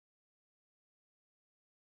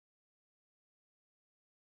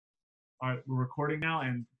All right, we're recording now,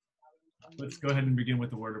 and let's go ahead and begin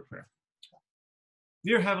with the word of prayer.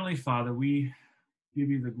 Dear Heavenly Father, we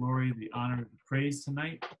give you the glory, the honor, the praise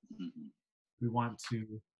tonight. We want to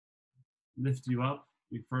lift you up.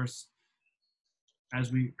 We first,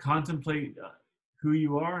 as we contemplate who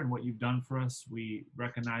you are and what you've done for us, we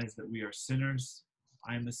recognize that we are sinners.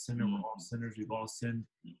 I am a sinner. We're all sinners. We've all sinned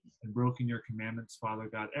and broken your commandments, Father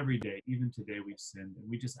God. Every day, even today, we've sinned, and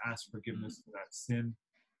we just ask forgiveness for that sin.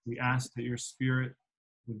 We ask that your Spirit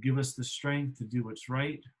would give us the strength to do what's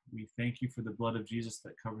right. We thank you for the blood of Jesus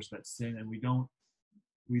that covers that sin, and we don't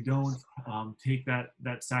take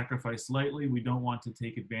that sacrifice lightly. We don't want to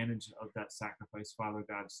take advantage of that sacrifice, Father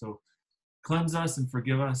God. So cleanse us and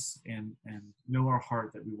forgive us, and know our heart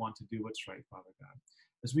that we want to do what's right, Father God.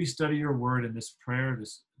 As we study your word in this prayer,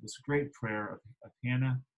 this great prayer of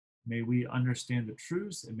Hannah, may we understand the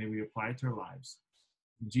truths and may we apply it to our lives.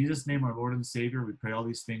 In Jesus' name, our Lord and Savior, we pray all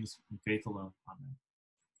these things in faith alone.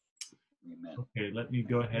 Amen. Amen. Okay, let me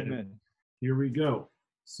go ahead. Amen. And here we go.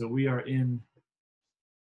 So we are in,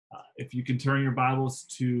 if you can turn your Bibles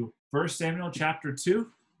to 1 Samuel chapter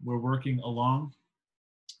 2. We're working along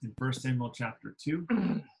in 1 Samuel chapter 2.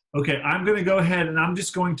 Okay, I'm going to go ahead and I'm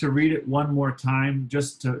just going to read it one more time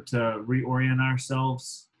just to reorient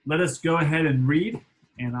ourselves. Let us go ahead and read,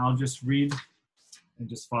 and I'll just read and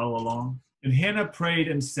just follow along. And Hannah prayed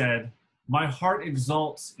and said, "My heart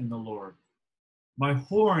exults in the Lord. My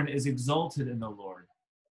horn is exalted in the Lord.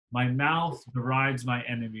 My mouth derides my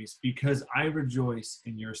enemies because I rejoice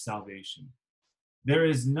in your salvation. There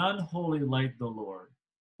is none holy like the Lord,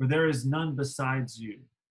 for there is none besides you.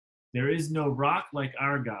 There is no rock like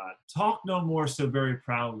our God. Talk no more so very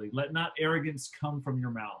proudly. Let not arrogance come from your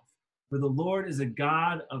mouth. For the Lord is a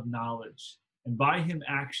God of knowledge, and by him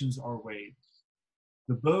actions are weighed.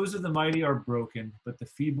 The bows of the mighty are broken, but the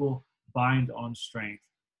feeble bind on strength.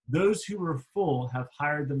 Those who were full have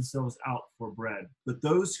hired themselves out for bread, but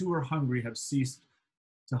those who were hungry have ceased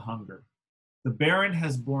to hunger. The barren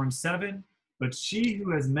has borne 7, but she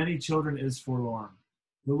who has many children is forlorn.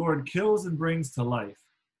 The Lord kills and brings to life.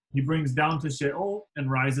 He brings down to Sheol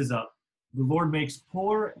and rises up. The Lord makes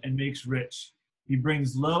poor and makes rich. He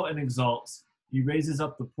brings low and exalts. He raises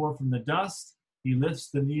up the poor from the dust. He lifts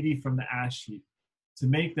the needy from the ash heap, to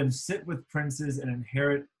make them sit with princes and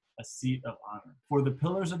inherit a seat of honor. For the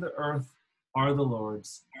pillars of the earth are the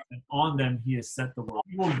Lord's, and on them he has set the world.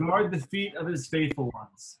 He will guard the feet of his faithful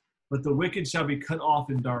ones, but the wicked shall be cut off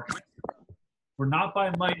in darkness. For not by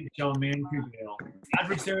might shall a man prevail.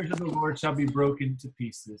 Adversaries of the Lord shall be broken to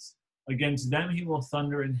pieces. Against them he will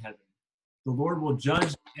thunder in heaven. The Lord will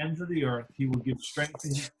judge the ends of the earth. He will give strength to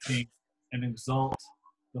his king and exalt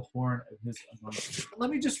the horn of his anointed. Let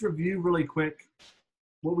me just review really quick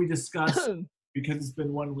what we discussed, because it's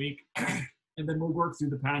been 1 week, and then we'll work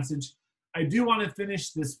through the passage. I do want to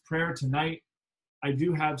finish this prayer tonight. I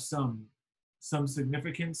do have some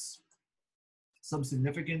significances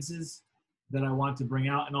that I want to bring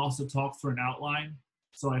out, and also talk through an outline.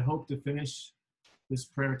 So I hope to finish this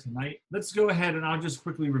prayer tonight. Let's go ahead and I'll just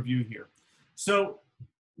quickly review here. So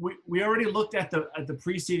we already looked at the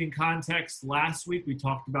preceding context last week. We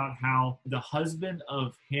talked about how the husband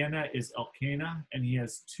of Hannah is Elkanah, and he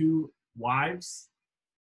has 2 wives.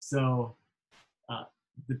 So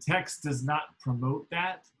the text does not promote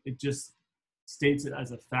that. It just states it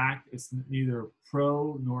as a fact. It's neither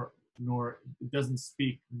pro nor it doesn't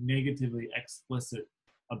speak negatively explicit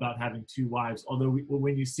about having 2 wives. Although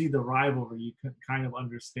when you see the rivalry, you can kind of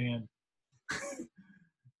understand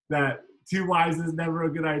that 2 wives is never a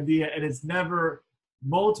good idea, and it's never,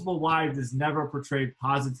 multiple wives is never portrayed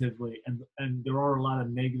positively, and there are a lot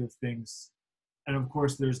of negative things. And of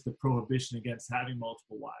course, there's the prohibition against having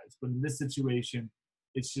multiple wives. But in this situation,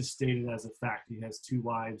 it's just stated as a fact. He has 2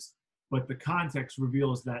 wives, but the context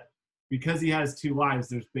reveals that because he has 2 wives,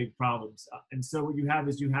 there's big problems. And so what you have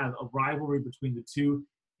is a rivalry between the 2.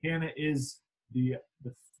 Hannah is the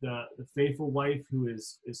faithful wife who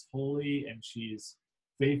is holy, and she's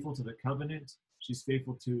faithful to the covenant. She's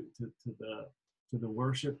faithful to the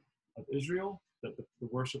worship of Israel, the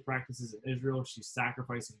worship practices in Israel. She's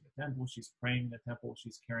sacrificing in the temple. She's praying in the temple.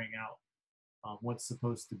 She's carrying out what's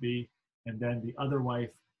supposed to be. And then the other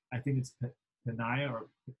wife, I think it's Peninnah or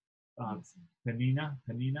Peninnah.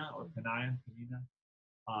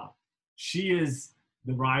 She is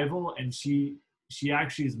the rival, and she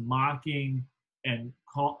actually is mocking and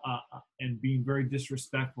being very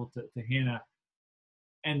disrespectful to Hannah.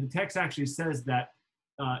 And the text actually says that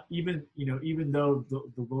even though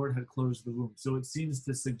the Lord had closed the womb, so it seems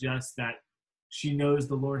to suggest that she knows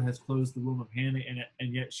the Lord has closed the womb of Hannah,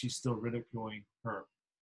 and yet she's still ridiculing her.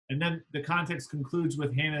 And then the context concludes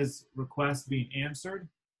with Hannah's request being answered,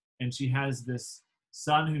 and she has this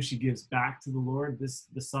son who she gives back to the Lord.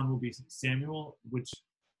 The son will be Samuel, which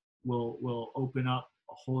will open up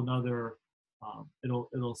a whole nother.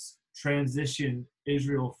 It'll transition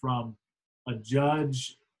Israel from a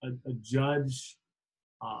judge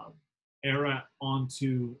um, era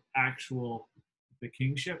onto actual the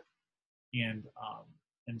kingship, and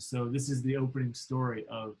so this is the opening story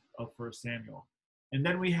of First Samuel. And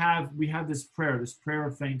then we have this prayer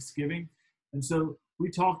of thanksgiving. And so we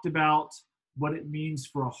talked about what it means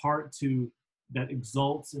for a heart that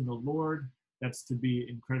exalts in the Lord, that's to be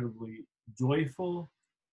incredibly joyful,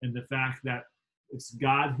 and the fact that it's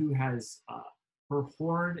God who has her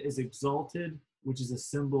horn is exalted, which is a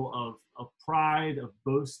symbol of pride, of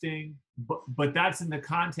boasting, but that's in the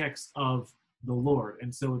context of the Lord.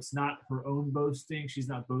 And so it's not her own boasting. She's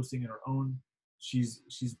not boasting in her own. She's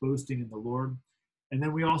boasting in the Lord. And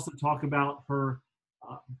then we also talk about her,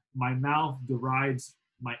 my mouth derides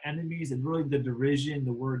my enemies, and really the derision,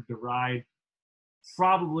 the word deride,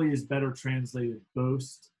 probably is better translated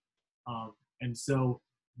boast. And so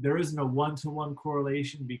there isn't a one-to-one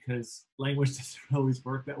correlation because language doesn't always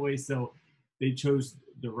work that way. So they chose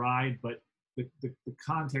deride, but the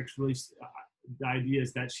context really, the idea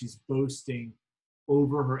is that she's boasting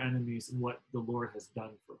over her enemies and what the Lord has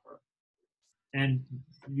done for her. And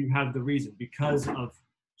you have the reason, because of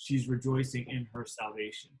she's rejoicing in her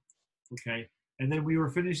salvation. Okay. And then we were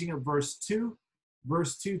finishing up verse 2.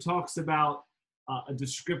 Verse 2 talks about a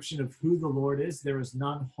description of who the Lord is. There is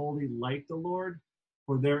none holy like the Lord,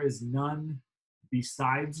 for there is none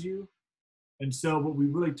besides you. And so what we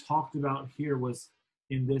really talked about here was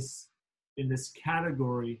in this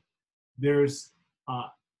category, there's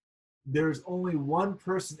only one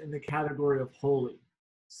person in the category of holy,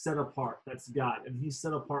 set apart. That's God, and he's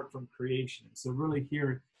set apart from creation. So really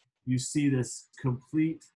here you see this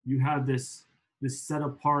complete, you have this set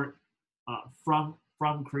apart from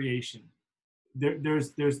creation.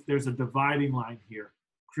 There's a dividing line here.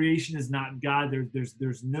 Creation is not God.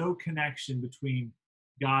 There's no connection between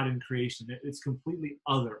God and creation. It's completely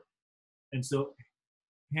other. And so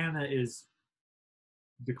Hannah is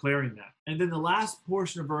declaring that. And then the last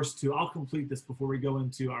portion of verse 2, I'll complete this before we go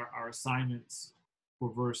into our assignments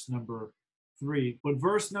for verse number 3. But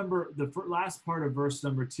the last part of verse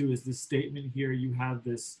number 2 is this statement here. You have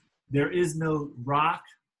this, there is no rock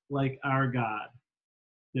like our God.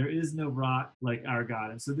 There is no rock like our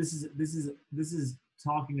God. And so this is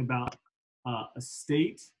talking about a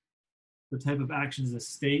state. The type of action is a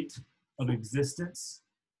state of existence.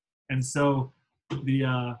 And so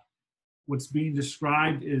what's being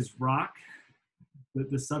described is rock.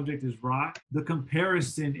 The subject is rock. The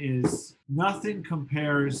comparison is nothing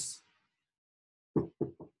compares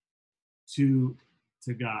to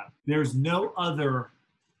God. There's no other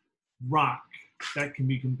rock that can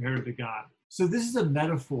be compared to God. So this is a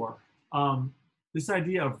metaphor. This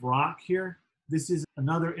idea of rock here, this is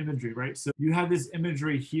another imagery, right? So you have this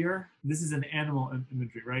imagery here. This is an animal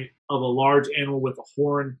imagery, right? Of a large animal with a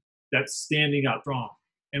horn that's standing up strong.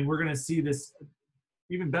 And we're going to see this.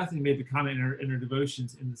 Even Bethany made the comment in her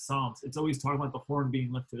devotions in the Psalms. It's always talking about the horn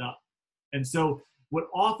being lifted up. And so what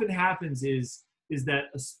often happens is that,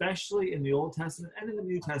 especially in the Old Testament and in the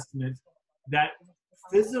New Testament, that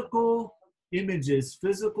physical images,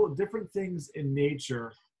 different things in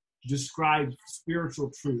nature describe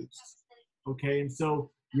spiritual truths. Okay, and so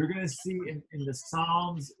you're going to see in the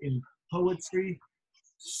Psalms, in poetry,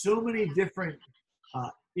 so many different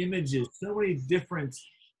images, so many different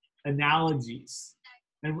analogies.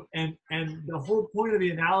 And the whole point of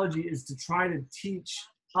the analogy is to try to teach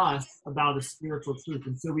us about a spiritual truth.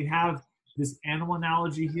 And so we have this animal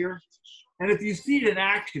analogy here. And if you see it in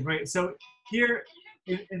action, right? So here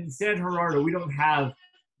in San Gerardo, we don't have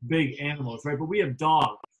big animals, right? But we have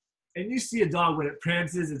dogs. And you see a dog when it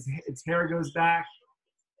prances, its hair goes back.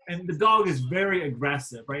 And the dog is very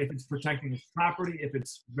aggressive, right? If it's protecting its property, if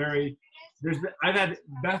it's very,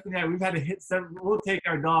 Beth and I, we've had to hit we'll take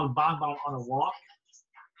our dog Bonbon on a walk.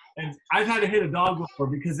 And I've had to hit a dog before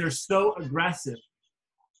because they're so aggressive.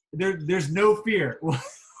 There's no fear.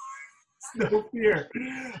 No fear.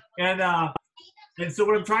 And so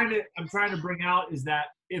what I'm trying to bring out is that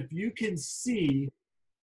if you can see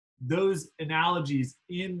those analogies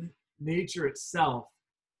in nature itself,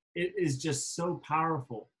 it is just so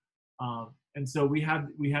powerful. And so we have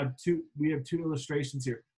two illustrations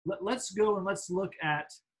here. Let's go and let's look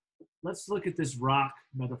at this rock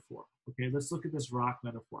metaphor. Okay, let's look at this rock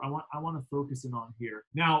metaphor. I want to focus in on here.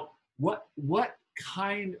 Now, what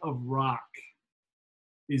kind of rock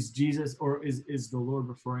is Jesus, or is the Lord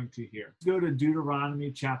referring to here? Let's go to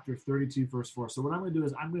Deuteronomy chapter 32, verse 4. So what I'm going to do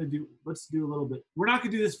is let's do a little bit. We're not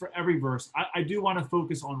going to do this for every verse. I do want to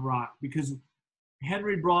focus on rock, because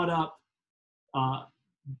Henry brought up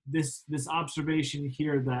this observation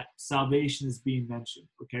here that salvation is being mentioned.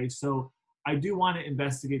 Okay, so I do want to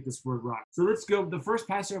investigate this word rock. So let's go. The first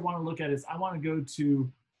passage I want to look at is I want to go to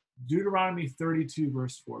Deuteronomy 32,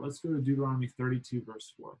 verse 4. Let's go to Deuteronomy 32,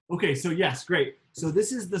 verse 4. Okay, so yes, great. So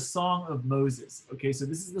this is the Song of Moses. Okay, so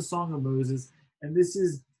this is the Song of Moses, and this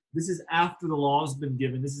is after the law has been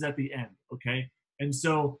given. This is at the end. Okay, and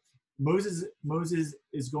so Moses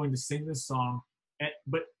is going to sing this song,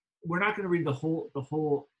 but we're not going to read the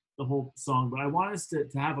whole song. But I want us to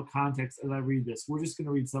have a context as I read this. We're just going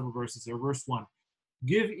to read several verses here. Verse 1: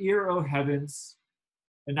 Give ear, O heavens,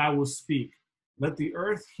 and I will speak. Let the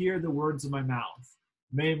earth hear the words of my mouth.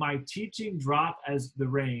 May my teaching drop as the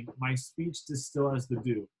rain, my speech distill as the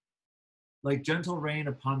dew, like gentle rain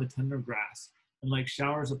upon the tender grass, and like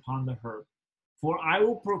showers upon the herb. For I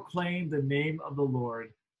will proclaim the name of the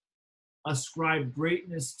Lord, ascribe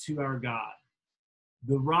greatness to our God.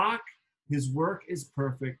 The rock, his work is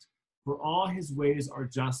perfect, for all his ways are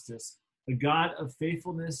justice, a God of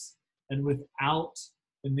faithfulness and without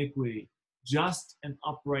iniquity, just and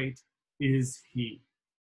upright is he.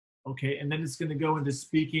 Okay, and then it's going to go into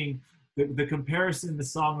speaking. The comparison in the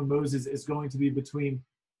Song of Moses is going to be between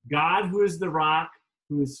God, who is the rock,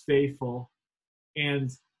 who is faithful,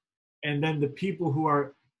 and then the people who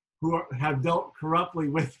have dealt corruptly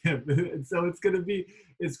with him. And so it's going to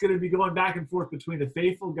be going back and forth between a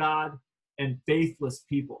faithful God and faithless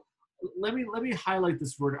people. Let me highlight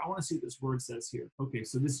this word. I want to see what this word says here. Okay,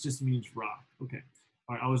 so this just means rock. Okay.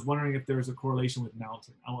 All right, I was wondering if there's a correlation with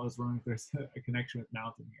mountain. I was wondering if there's a connection with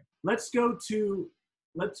mountain here. Let's go to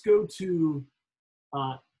 2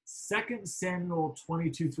 Samuel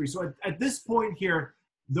 22:3. So at this point here,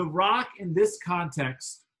 the rock in this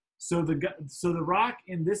context. So the rock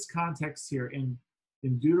in this context here in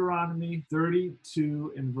Deuteronomy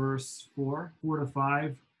 32 in verse 4 to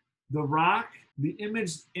 5, the rock, the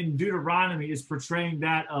image in Deuteronomy is portraying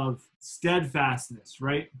that of steadfastness,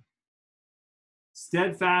 right?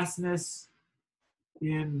 Steadfastness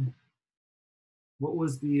in what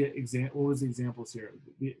was the examples here?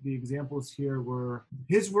 The examples here were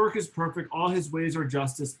his work is perfect, all his ways are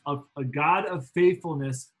justice, of a God of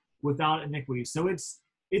faithfulness without iniquity. So it's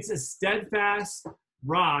a steadfast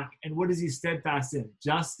rock, and what is he steadfast in?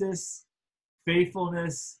 Justice,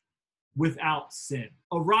 faithfulness, without sin.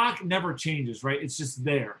 A rock never changes, right? It's just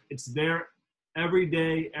there. It's there every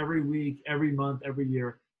day, every week, every month, every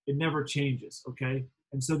year. It never changes, okay?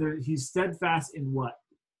 And so he's steadfast in what?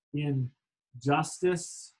 In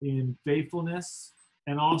justice, in faithfulness,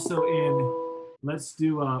 and also in, let's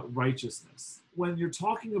do righteousness. When you're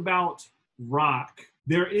talking about rock,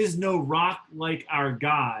 there is no rock like our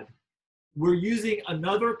God. We're using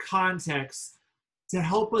another context to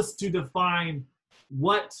help us to define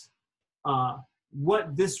what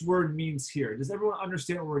this word means here. Does everyone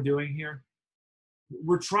understand what we're doing here?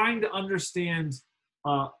 We're trying to understand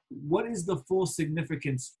what is the full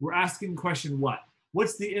significance. We're asking the question, what?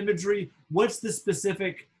 What's the imagery? What's the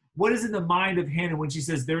specific? What is in the mind of Hannah when she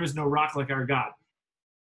says, there is no rock like our God?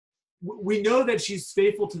 We know that she's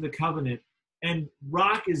faithful to the covenant, and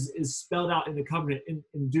rock is spelled out in the covenant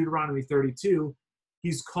in Deuteronomy 32.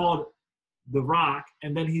 He's called the rock,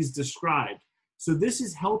 and then he's described. So this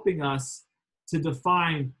is helping us to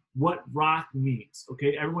define what rock means.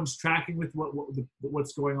 Okay, everyone's tracking with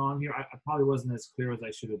what's going on here. I probably wasn't as clear as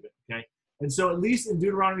I should have been. Okay, and so at least in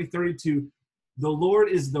Deuteronomy 32, the Lord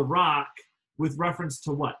is the rock with reference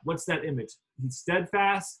to what? What's that image? He's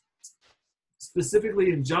steadfast,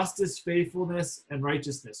 specifically in justice, faithfulness, and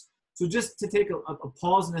righteousness. So just to take a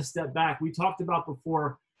pause and a step back, we talked about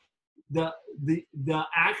before the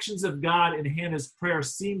actions of God in Hannah's prayer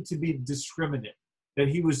seemed to be discriminate, that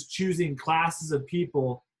he was choosing classes of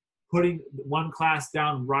people, putting one class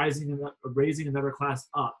down, raising another class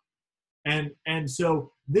up. And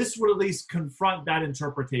so this would at least confront that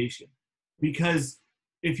interpretation, because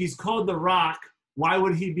if he's called the rock, why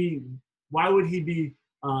would he be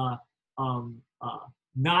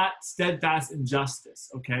not steadfast in justice?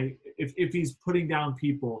 Okay, if he's putting down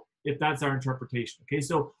people, if that's our interpretation. Okay,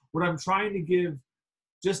 so what I'm trying to give,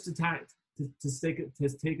 just to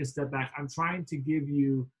take a step back, I'm trying to give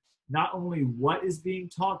you not only what is being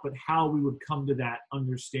taught, but how we would come to that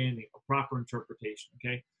understanding, a proper interpretation.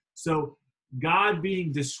 Okay, so God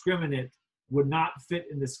being discriminate would not fit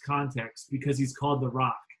in this context because he's called the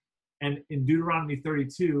rock. And in Deuteronomy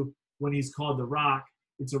 32, when he's called the rock,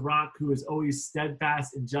 it's a rock who is always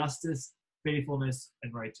steadfast in justice faithfulness,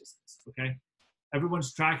 and righteousness. Okay?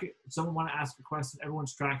 Everyone's tracking. Someone want to ask a question?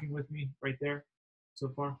 Everyone's tracking with me right there so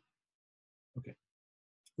far? Okay.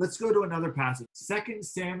 Let's go to another passage. 2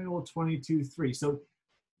 Samuel 22:3. So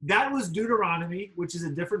that was Deuteronomy, which is a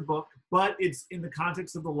different book, but it's in the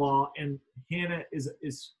context of the law, and Hannah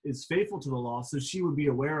is faithful to the law, so she would be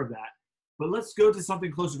aware of that. But let's go to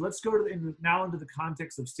something closer. Let's go to now into the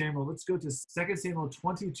context of Samuel. Let's go to 2 Samuel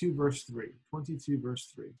 22, verse 3. 22,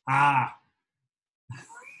 verse 3.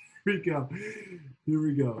 Here we go. Here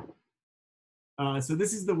we go. So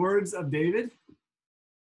this is the words of David.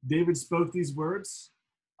 David spoke these words.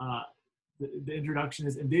 The introduction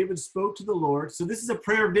is, and David spoke to the Lord. So this is a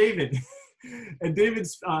prayer of David. And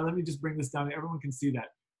David's, let me just bring this down. Everyone can see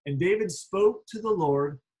that. And David spoke to the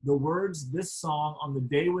Lord the words, this song, on the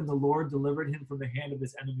day when the Lord delivered him from the hand of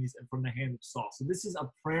his enemies and from the hand of Saul. So this is a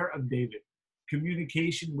prayer of David,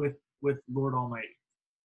 communication with Lord Almighty.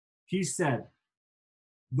 He said,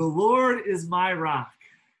 the Lord is my rock,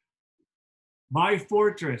 my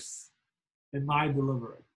fortress, and my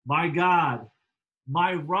deliverer, my God,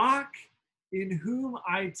 my rock in whom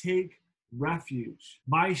I take refuge,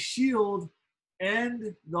 my shield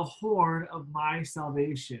and the horn of my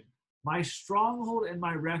salvation, my stronghold and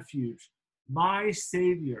my refuge, my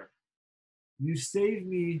Savior. You save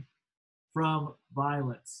me from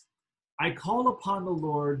violence. I call upon the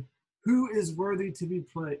Lord, who is worthy to be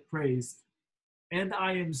praised, and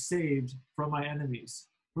I am saved from my enemies.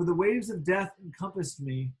 For the waves of death encompassed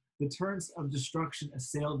me, the torrents of destruction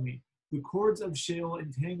assailed me. The cords of Sheol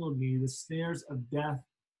entangled me, the snares of death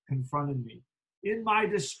confronted me. In my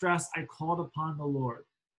distress I called upon the Lord.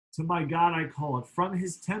 To my God I called. From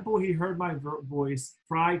his temple he heard my voice,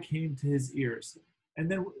 for I came to his ears.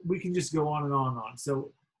 And then we can just go on and on and on.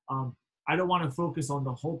 So I don't want to focus on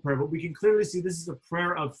the whole prayer, but we can clearly see this is a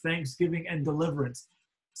prayer of thanksgiving and deliverance.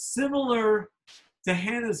 Similar to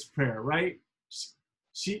Hannah's prayer, right?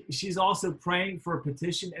 She's also praying for a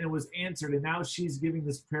petition, and it was answered, and now she's giving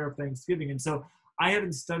this prayer of thanksgiving. And so I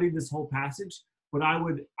haven't studied this whole passage, but I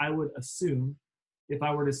would assume, if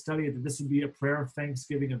I were to study it, that this would be a prayer of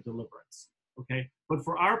thanksgiving of deliverance. Okay? But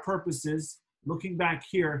for our purposes, looking back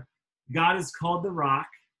here, God is called the rock,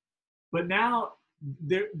 but now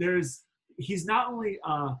he's not only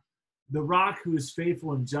the rock who is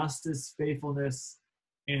faithful in justice, faithfulness,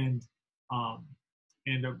 and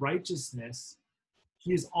righteousness.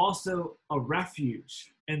 He is also a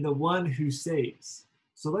refuge and the one who saves.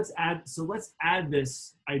 So let's add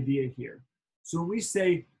this idea here. So when we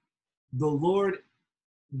say the Lord,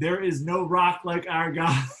 there is no rock like our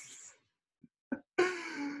God.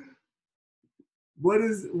 What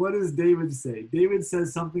does David say? David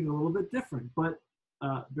says something a little bit different, but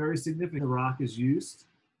very significant. The rock is used.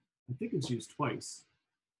 I think it's used twice.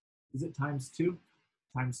 Is it times two?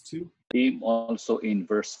 Times two? Also in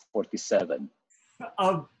verse 47.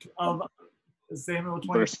 Of Samuel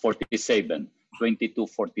 20. Verse 47,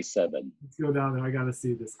 22:47. Let's go down there. I got to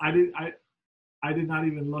see this. I did not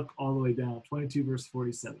even look all the way down. 22 verse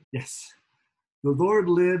 47. Yes. The Lord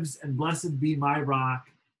lives, and blessed be my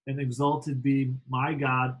rock, and exalted be my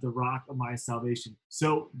God, the rock of my salvation.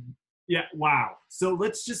 So, yeah, wow. So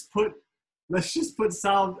let's just put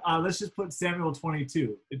Samuel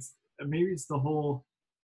 22. It's the whole.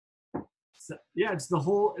 Yeah, it's the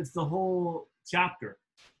whole chapter.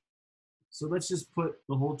 So let's just put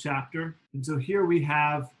the whole chapter. And so here we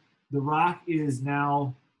have the rock is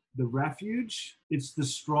now the refuge. It's the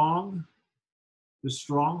stronghold,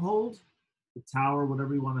 the tower,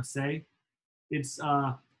 whatever you want to say. It's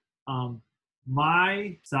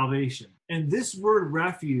my salvation. And this word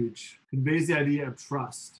refuge conveys the idea of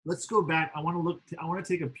trust. Let's go back. I want to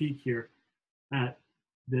take a peek here at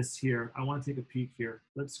this here. I want to take a peek here.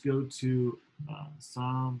 Let's go to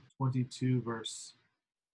Psalm 22 verse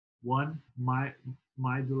 1. My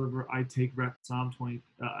deliverer, I take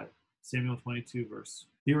Samuel 22 verse.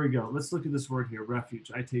 Here we go. Let's look at this word here,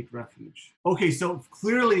 refuge. I take refuge. Okay, so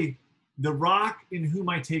clearly the rock in whom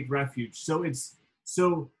I take refuge. So it's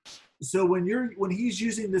so when he's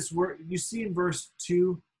using this word, you see in verse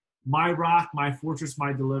 2, my rock, my fortress,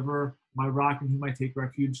 my deliverer, my rock in whom I take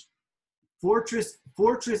refuge. Fortress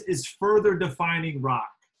is further defining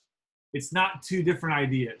rock. It's not two different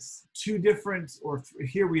ideas.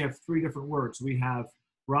 Here we have three different words. We have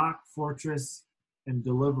rock, fortress, and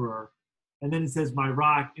deliverer. And then it says, my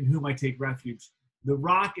rock in whom I take refuge. The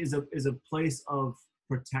rock is a place of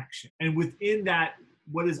protection. And within that,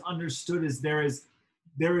 what is understood is there is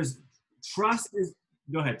trust is,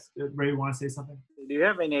 go ahead. Ray, you want to say something? Do you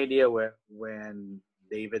have any idea when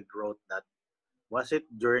David wrote that? Was it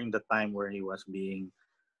during the time where he was being,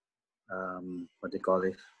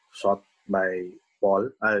 sought by Paul,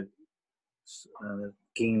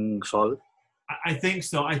 King Saul. I think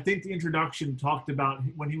so. I think the introduction talked about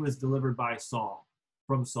when he was delivered by Saul,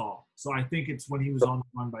 from Saul. So I think it's when he was on the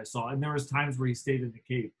run by Saul. And there was times where he stayed in the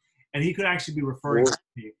cave. And he could actually be referring to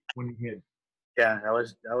the cave when he hid. Yeah, I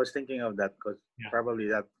was thinking of that because Yeah. probably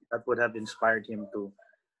that would have inspired him to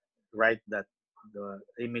write the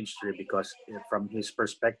imagery, because from his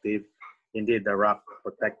perspective, indeed the rock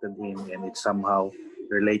protected him, and it somehow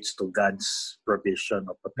relates to God's provision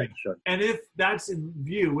of protection. And if that's in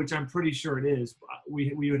view, which I'm pretty sure it is,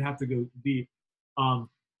 we would have to go deep.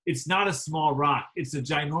 It's not a small rock. It's a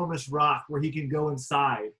ginormous rock where he can go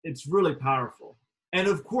inside. It's really powerful. And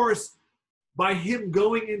of course, by him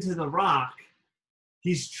going into the rock,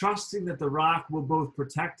 he's trusting that the rock will both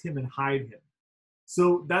protect him and hide him.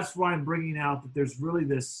 So that's why I'm bringing out that there's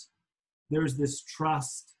this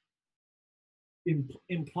trust,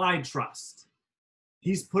 implied trust.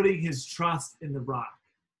 He's putting his trust in the rock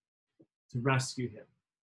to rescue him.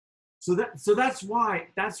 So that's why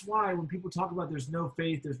when people talk about there's no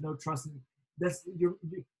faith, there's no trust,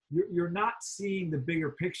 you're not seeing the bigger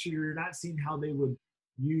picture. You're not seeing how they would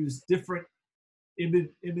use different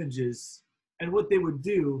images and what they would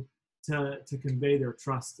do to convey their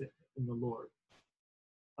trust in the Lord.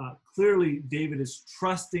 Clearly, David is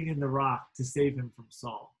trusting in the rock to save him from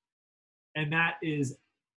Saul. And that is,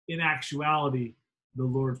 in actuality, the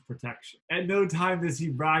Lord's protection. At no time does he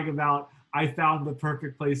brag about, I found the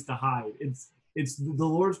perfect place to hide. It's the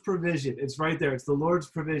Lord's provision. It's right there. It's the Lord's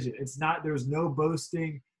provision. It's not, there's no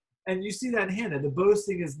boasting. And you see that in Hannah. The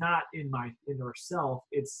boasting is not in herself.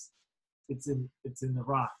 It's in the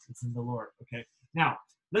rock. It's in the Lord. Okay. Now,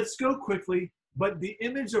 let's go quickly. But the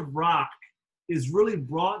image of rock is really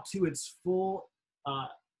brought to its full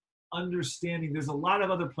understanding. There's a lot of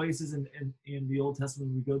other places in the Old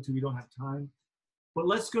Testament we go to. We don't have time. But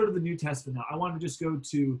let's go to the New Testament now. I want to just go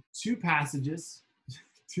to two passages,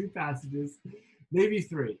 maybe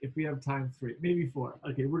three, if we have time, three, maybe four.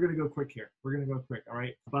 Okay, we're going to go quick here. We're going to go quick, all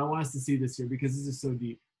right? But I want us to see this here because this is so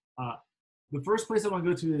deep. The first place I want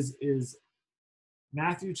to go to is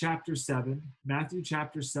Matthew chapter 7. Matthew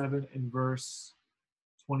chapter 7 and verse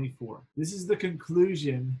 24. This is the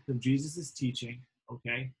conclusion of Jesus' teaching,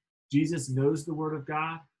 okay? Jesus knows the Word of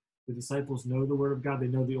God. The disciples know the Word of God. They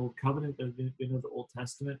know the Old Covenant. They know the Old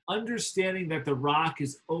Testament. Understanding that the rock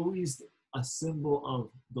is always a symbol of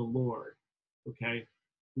the Lord, okay?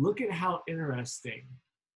 Look at how interesting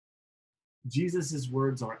Jesus'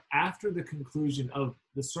 words are after the conclusion of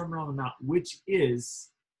the Sermon on the Mount, which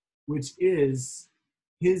is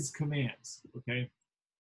his commands, okay?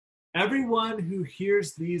 Everyone who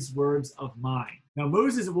hears these words of mine. Now,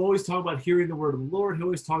 Moses will always talk about hearing the word of the Lord. He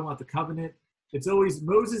always talk about the covenant.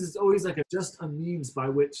 Moses is always like just a means by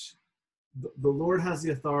which the Lord has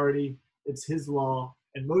the authority. It's his law,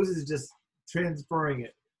 and Moses is just transferring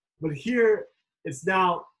it. But here, it's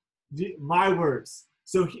now my words.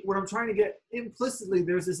 So what I'm trying to get implicitly,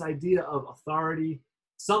 there's this idea of authority,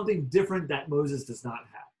 something different that Moses does not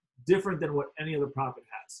have, different than what any other prophet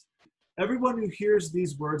has. Everyone who hears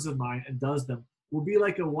these words of mine and does them will be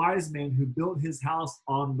like a wise man who built his house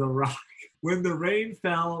on the rock. When the rain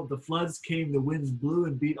fell, the floods came, the winds blew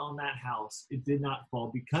and beat on that house. It did not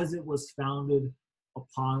fall because it was founded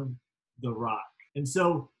upon the rock. And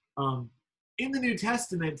so in the New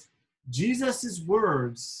Testament, Jesus'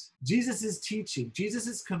 words, Jesus' teaching,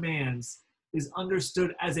 Jesus' commands is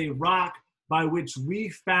understood as a rock by which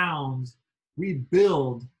we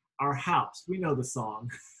build our house. We know the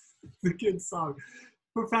song, the kid's song.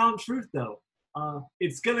 Profound truth, though.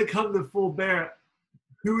 It's going to come to full bear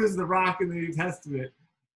who is the rock in the New Testament.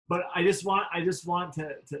 But I just want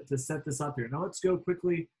to set this up here. Now let's go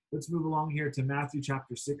quickly. Let's move along here to Matthew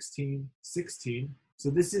chapter 16. So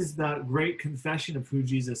this is the great confession of who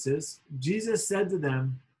Jesus is. Jesus said to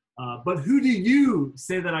them, but who do you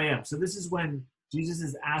say that I am? So this is when Jesus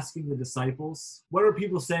is asking the disciples, what are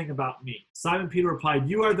people saying about me? Simon Peter replied,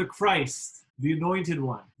 you are the Christ, the anointed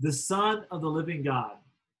one, the Son of the living God.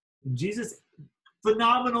 And Jesus,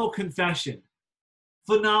 phenomenal confession.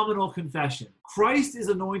 Christ is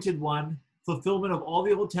anointed one, fulfillment of all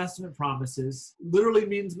the Old Testament promises, literally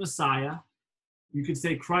means Messiah. You could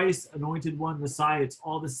say Christ, anointed one, Messiah. It's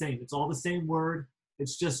all the same. It's all the same word.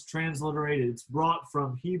 It's just transliterated. It's brought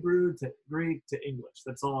from Hebrew to Greek to English.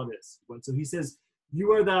 That's all it is. So he says,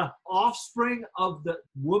 you are the offspring of the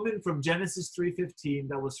woman from Genesis 3:15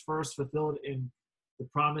 that was first fulfilled in the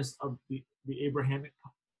promise of the Abrahamic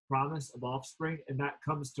promise of offspring, and that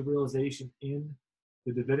comes to realization in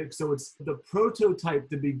the Davidic. So it's the prototype,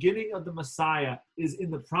 the beginning of the Messiah is in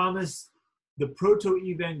the promise, the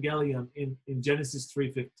proto-evangelium in Genesis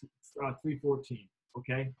 3:15. 3:14.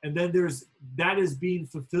 Okay, and then there's that is being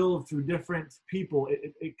fulfilled through different people.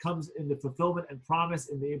 It comes in the fulfillment and promise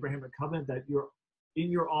in the Abrahamic covenant that in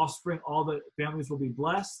your offspring all the families will be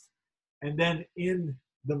blessed, and then in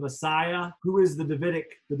the Messiah, who is the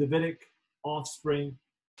Davidic offspring,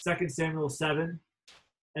 2 Samuel 7,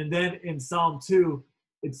 and then in Psalm 2,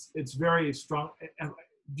 it's very strong.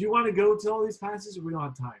 Do you want to go to all these passages, or we don't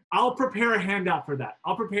have time? I'll prepare a handout for that.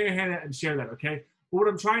 I'll prepare a handout and share that, okay? But what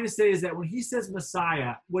I'm trying to say is that when he says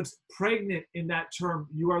Messiah, what's pregnant in that term,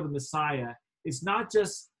 you are the Messiah, it's not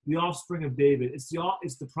just the offspring of David. It's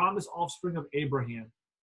the promised offspring of Abraham.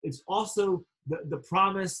 It's also the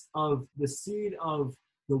promise of the seed of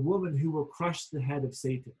the woman who will crush the head of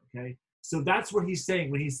Satan, okay? So that's what he's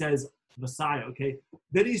saying when he says Messiah, okay?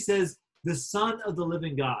 Then he says the Son of the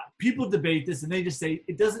living God. People debate this and they just say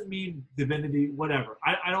it doesn't mean divinity, whatever.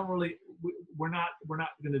 I don't really, we're not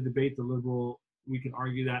going to debate the liberal. We can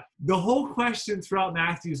argue that. The whole question throughout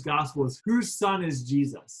Matthew's gospel is whose son is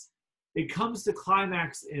Jesus? It comes to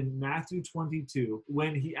climax in Matthew 22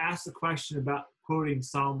 when he asks a question about quoting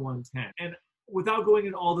Psalm 110. And without going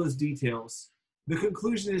into all those details, the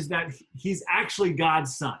conclusion is that he's actually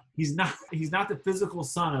God's son. He's not the physical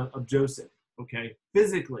son of Joseph, okay?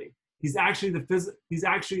 Physically, he's actually he's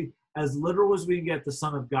actually as literal as we can get, the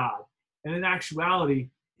Son of God. And in actuality,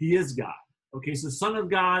 he is God. Okay, so Son of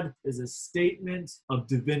God is a statement of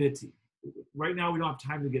divinity. Right now, we don't have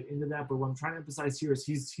time to get into that, but what I'm trying to emphasize here is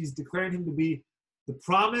he's declaring him to be the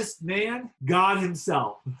promised man, God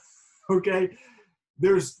himself. Okay,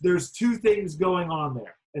 there's two things going on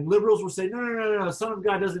there. And liberals will say, no, Son of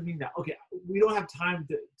God doesn't mean that. Okay, we don't have time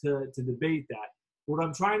to debate that. What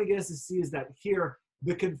I'm trying to get us to see is that here,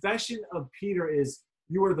 the confession of Peter is,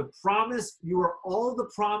 you are the promise, you are all the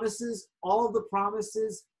promises,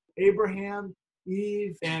 Abraham,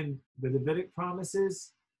 Eve, and the Davidic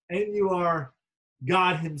promises, and you are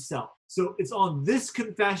God himself. So it's on this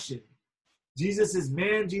confession, Jesus is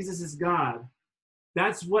man, Jesus is God.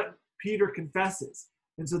 That's what Peter confesses.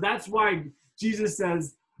 And so that's why Jesus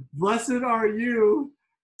says, blessed are you,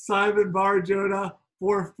 Simon Bar-Jonah,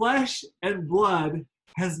 for flesh and blood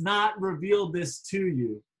has not revealed this to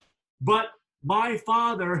you, but my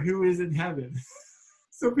Father who is in heaven.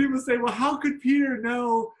 So people say, well, how could Peter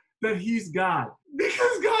know that he's God?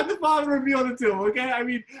 Because God the Father revealed it to him, okay? I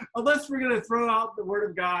mean, unless we're going to throw out the word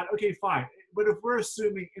of God, okay, fine. But if we're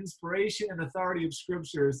assuming inspiration and authority of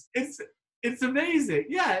scriptures, it's amazing.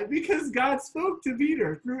 Yeah, because God spoke to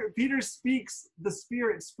Peter. Peter speaks, the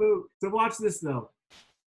Spirit spoke. So watch this, though.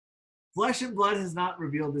 Flesh and blood has not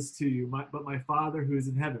revealed this to you, but my Father who is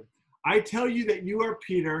in heaven. I tell you that you are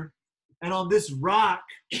Peter, and on this rock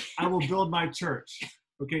I will build my church.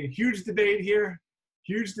 Okay, huge debate here.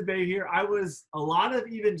 A lot of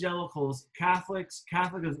evangelicals, Catholics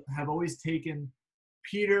have always taken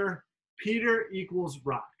Peter equals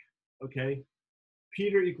rock, okay?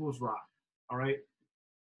 Peter equals rock, all right?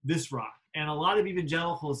 This rock. And a lot of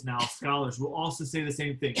evangelicals now, scholars, will also say the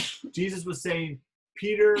same thing. Jesus was saying,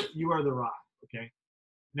 Peter, you are the rock, okay?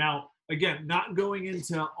 Now, again, not going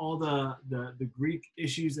into all the Greek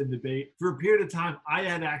issues and debate. For a period of time, I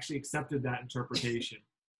had actually accepted that interpretation.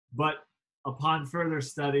 But upon further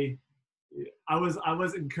study, I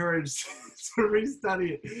was encouraged to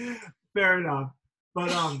restudy it. Fair enough. But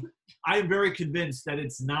I am very convinced that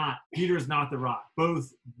Peter's not the rock.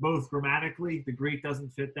 Both grammatically, the Greek doesn't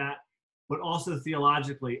fit that, but also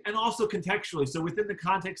theologically and also contextually. So within the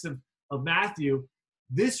context of Matthew,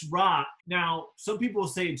 this rock, now some people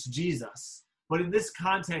say it's Jesus, but in this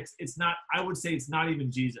context, it's not, I would say it's not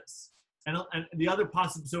even Jesus. And the other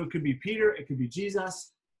possible, so it could be Peter, it could be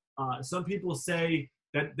Jesus. Some people say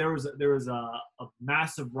that there was a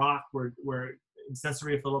massive rock where in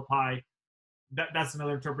Caesarea Philippi, that's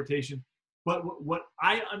another interpretation. But what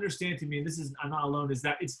I understand to mean, I'm not alone, is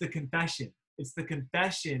that it's the confession. It's the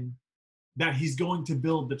confession that he's going to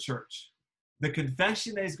build the church. The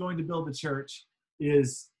confession that he's going to build the church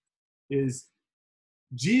is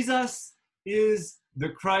Jesus is the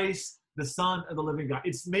Christ, the Son of the living God.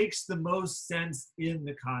 It makes the most sense in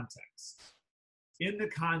the context. In the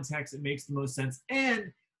context, it makes the most sense.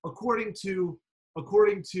 And according to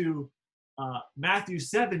Matthew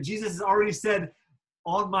 7, Jesus has already said,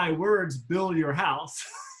 on my words, build your house.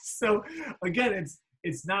 So again,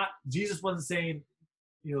 it's not, Jesus wasn't saying,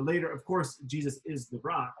 later, of course, Jesus is the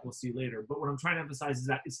rock, we'll see later. But what I'm trying to emphasize is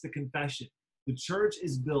that it's the confession. The church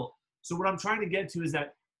is built. So what I'm trying to get to is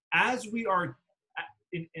that as we are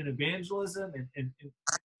in evangelism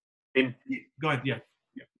and go ahead,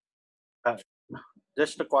 yeah.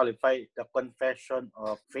 Just to qualify, the confession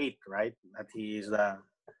of faith, right? That he is the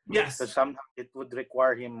Yes. So somehow it would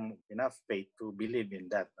require him enough faith to believe in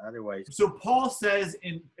that. Otherwise, So Paul says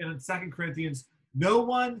in 2 Corinthians, no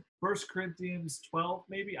one, 1 Corinthians 12,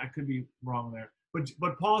 maybe, I could be wrong there.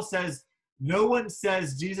 But Paul says, no one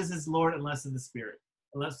says Jesus is Lord unless through the Spirit,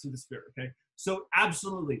 okay? So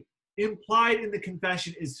absolutely, implied in the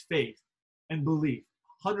confession is faith and belief,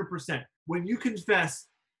 100%. When you confess,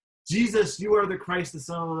 Jesus, you are the Christ, the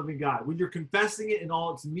Son of the living God, when you're confessing it in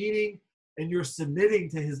all its meaning and you're submitting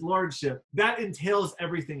to his lordship, that entails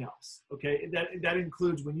everything else, okay? That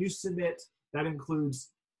includes when you submit, that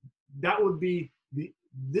would be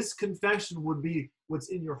this confession would be what's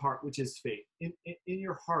in your heart, which is faith. In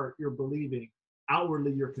your heart, you're believing.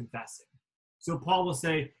 Outwardly, you're confessing. So Paul will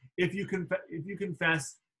say, if you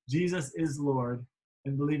confess Jesus is Lord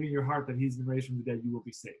and believe in your heart that he's been raised from the dead, you will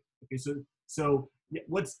be saved. Okay, so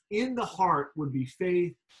what's in the heart would be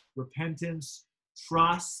faith, repentance,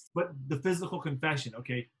 trust, but the physical confession,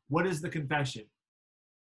 okay? What is the confession?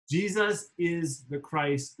 Jesus is the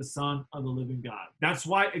Christ, the Son of the living God. That's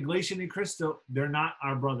why Iglesian and Cristo, they're not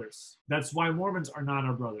our brothers. That's why Mormons are not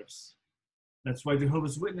our brothers. That's why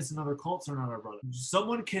Jehovah's Witnesses and other cults are not our brothers.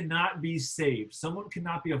 Someone cannot be saved. Someone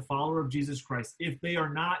cannot be a follower of Jesus Christ if they are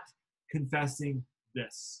not confessing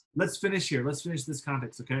this. Let's finish here. Let's finish this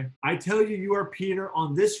context, okay? I tell you, you are Peter.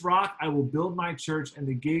 On this rock I will build my church, and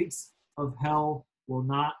the gates of hell will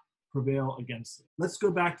not prevail against it. Let's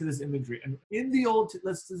go back to this imagery. And in the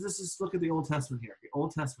let's just look at the Old Testament here. The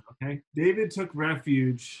Old Testament, okay? David took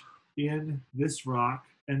refuge in this rock,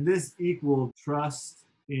 and this equaled trust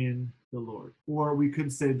in the Lord. Or we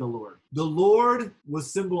could say the Lord. The Lord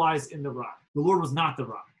was symbolized in the rock. The Lord was not the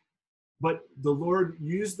rock. But the Lord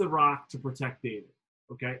used the rock to protect David.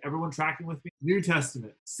 Okay, everyone tracking with me? New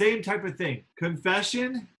Testament, same type of thing.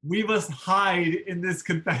 Confession, we must hide in this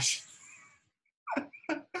confession.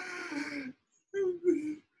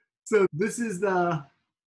 So this is the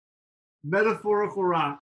metaphorical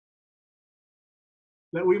rock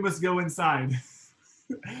that we must go inside.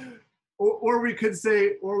 or we could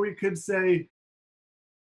say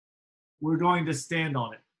we're going to stand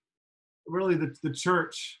on it. Really, the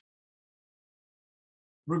church,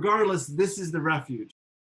 regardless, this is the refuge.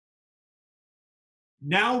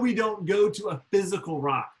 Now we don't go to a physical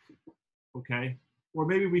rock, okay? Or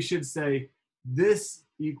maybe we should say this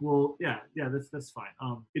equal, that's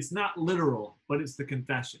fine. It's not literal, but it's the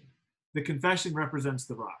confession. The confession represents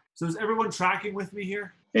the rock. So is everyone tracking with me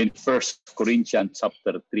here? In 1 Corinthians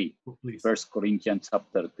chapter 3, Oh, please. 1 Corinthians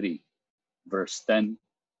chapter 3, verse 10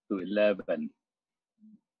 to 11,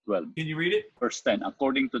 12. Can you read it? Verse 10,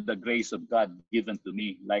 according to the grace of God given to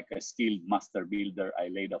me, like a skilled master builder, I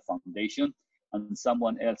laid a foundation, and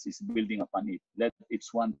someone else is building upon it. Let each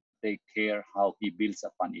one take care how he builds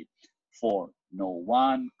upon it. For no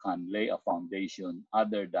one can lay a foundation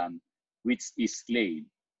other than which is laid,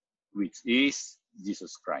 which is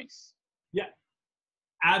Jesus Christ. Yeah,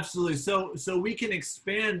 absolutely. So we can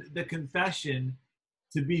expand the confession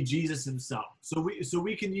to be Jesus himself. So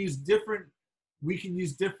we can use different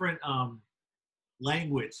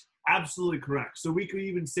language. Absolutely correct. So we could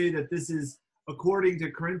even say that this is, according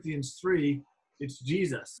to Corinthians 3, it's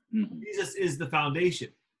Jesus. Mm-hmm. Jesus is the foundation.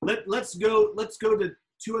 Let's go to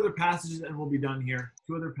two other passages and we'll be done here.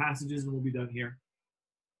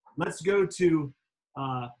 Let's go to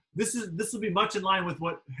this will be much in line with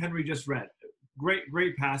what Henry just read.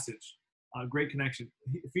 Great passage. Great connection.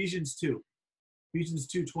 Ephesians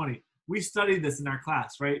 2:20. We studied this in our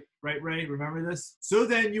class, right? Right, Ray? Remember this? So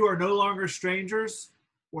then you are no longer strangers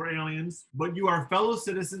or aliens, but you are fellow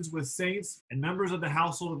citizens with saints and members of the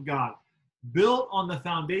household of God, built on the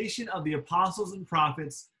foundation of the apostles and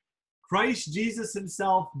prophets, Christ Jesus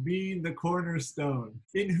himself being the cornerstone,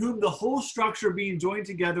 in whom the whole structure being joined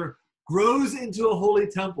together grows into a holy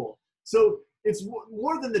temple. So it's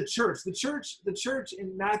more than the church. The church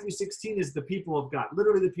in Matthew 16 is the people of God,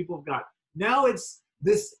 literally the people of God. Now it's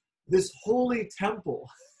this holy temple.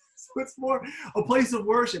 So it's more a place of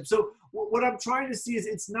worship. So what I'm trying to see is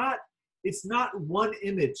it's not one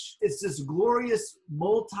image. It's this glorious,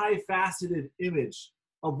 multifaceted image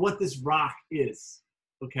of what this rock is.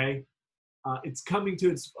 Okay, it's coming to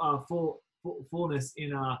its fullness in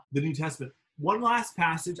the New Testament. One last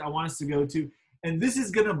passage I want us to go to, and this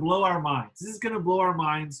is going to blow our minds.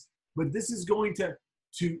 But this is going to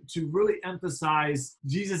really emphasize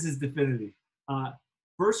Jesus' divinity.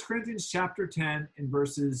 1 Corinthians chapter 10 and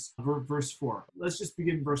verse 4. Let's just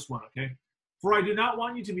begin verse 1, okay? For I do not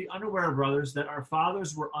want you to be unaware, brothers, that our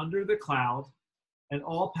fathers were under the cloud and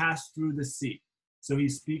all passed through the sea. So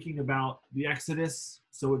he's speaking about the Exodus.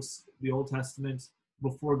 So it's the Old Testament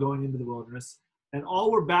before going into the wilderness. And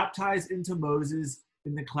all were baptized into Moses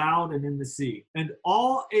in the cloud and in the sea. And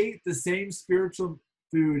all ate the same spiritual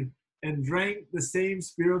food and drank the same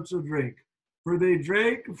spiritual drink. For they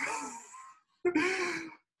drank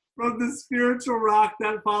from the spiritual rock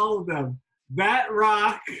that followed them. That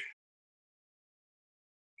rock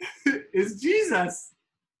is Jesus.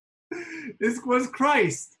 Was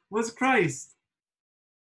Christ.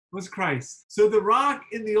 So the rock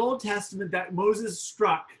in the Old Testament that Moses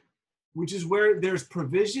struck, which is where there's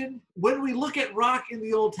provision. When we look at rock in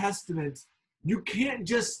the Old Testament, you can't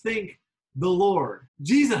just think the Lord.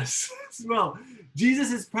 Jesus as well.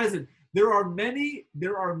 Jesus is present. There are many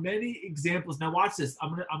examples. Now watch this.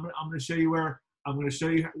 I'm gonna show you where I'm gonna show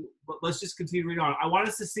you. But let's just continue reading on. I want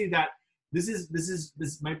us to see that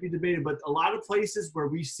this might be debated, but a lot of places where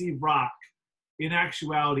we see rock, in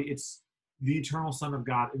actuality, it's the eternal Son of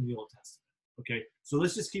God in the Old Testament. Okay, so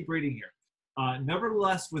let's just keep reading here.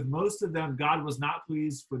 Nevertheless, with most of them, God was not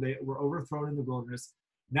pleased, for they were overthrown in the wilderness.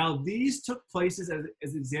 Now these took places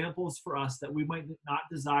as examples for us, that we might not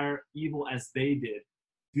desire evil as they did.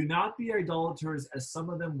 Do not be idolaters as some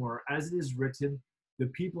of them were. As it is written, the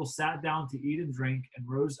people sat down to eat and drink and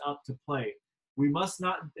rose up to play. We must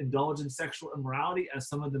not indulge in sexual immorality as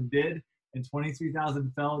some of them did, and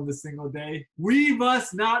 23,000 fell in the single day. We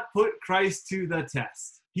must not put Christ to the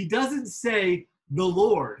test. He doesn't say the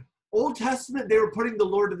Lord. Old Testament, they were putting the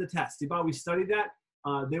Lord to the test. We studied that.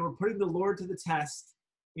 They were putting the Lord to the test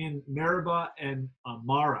in Meribah and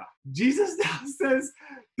Mara. Jesus now says,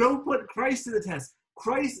 don't put Christ to the test.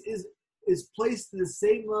 Christ is placed to the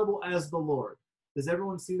same level as the Lord. Does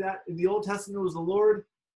everyone see that? In the Old Testament, it was the Lord.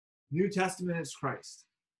 New Testament, it's Christ.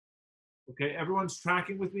 Okay, everyone's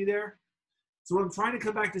tracking with me there? So what I'm trying to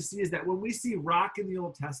come back to see is that when we see rock in the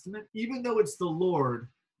Old Testament, even though it's the Lord,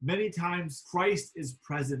 many times Christ is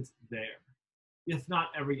present there, if not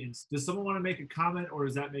every instance. Does someone want to make a comment, or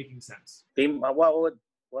is that making sense? Tim,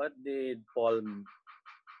 what did Paul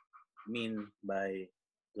mean by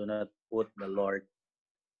do not put the Lord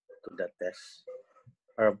to the test,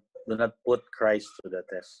 or do not put Christ to the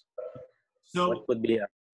test? So what would be a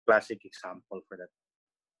classic example for that?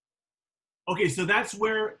 Okay, so that's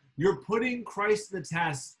where you're putting Christ to the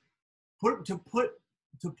test. To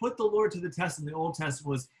put the Lord to the test in the Old Testament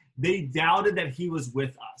was they doubted that he was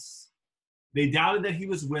with us. They doubted that he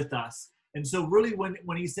was with us. And so really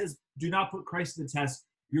when he says do not put Christ to the test,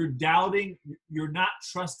 you're doubting, you're not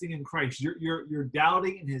trusting in Christ. You're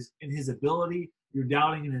doubting in his ability, you're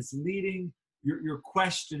doubting in his leading, you're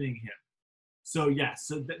questioning him. So yes,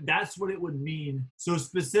 so that's what it would mean. So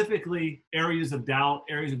specifically, areas of doubt,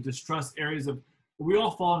 areas of distrust, we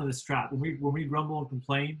all fall into this trap. When we grumble and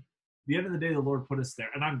complain, at the end of the day, the Lord put us there.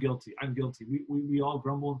 And I'm guilty. We all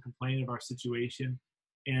grumble and complain of our situation.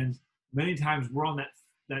 And many times we're on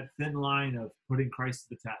that thin line of putting Christ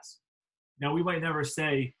to the test. Now, we might never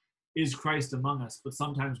say, is Christ among us? But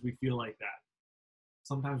sometimes we feel like that.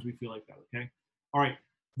 Okay? All right.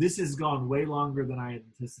 This has gone way longer than I had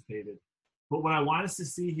anticipated. But what I want us to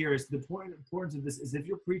see here is the importance of this is if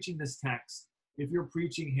you're preaching this text, if you're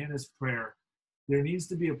preaching Hannah's prayer, there needs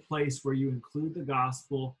to be a place where you include the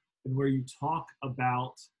gospel and where you talk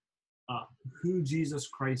about who Jesus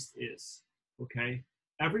Christ is, okay?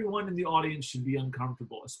 Everyone in the audience should be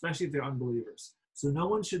uncomfortable, especially if they're unbelievers. So no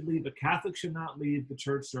one should leave, a Catholic should not leave the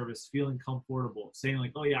church service feeling comfortable, saying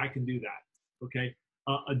like, oh yeah, I can do that, okay?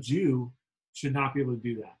 A Jew should not be able to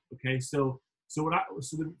do that, okay? So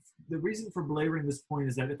the reason for belaboring this point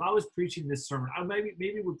is that if I was preaching this sermon, I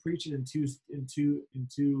maybe would preach it in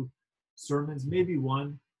two sermons, maybe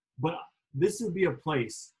one, but this would be a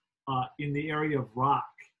place in the area of rock.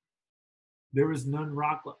 There is none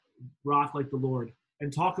rock like the Lord.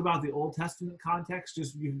 And talk about the Old Testament context.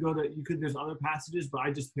 Just there's other passages, but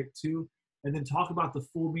I just picked two, and then talk about the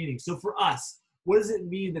full meaning. So for us, what does it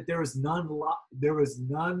mean that there is no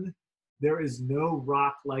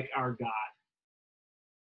rock like our God?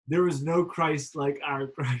 There is no Christ like our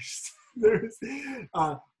Christ. There is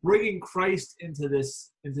bringing Christ into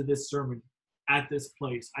this sermon at this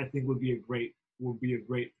place. I think would be a great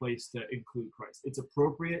place to include Christ. It's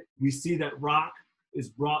appropriate. We see that rock is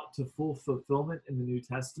brought to full fulfillment in the New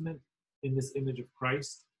Testament in this image of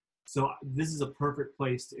Christ. So this is a perfect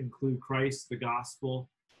place to include Christ, the gospel,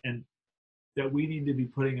 and that we need to be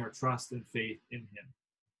putting our trust and faith in him.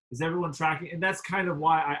 Is everyone tracking? And that's kind of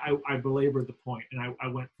why I belabored the point and I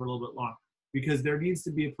went for a little bit long, because there needs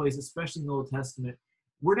to be a place, especially in the Old Testament.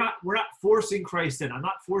 We're not forcing Christ in. I'm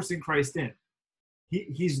not forcing Christ in.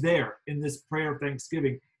 He's there in this prayer of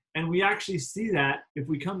thanksgiving. And we actually see that if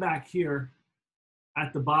we come back here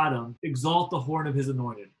at the bottom, exalt the horn of his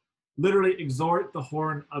anointed. Literally, exhort the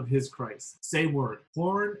horn of his Christ. Same word.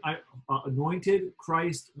 Horn, anointed,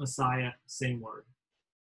 Christ, Messiah, same word.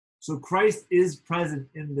 So Christ is present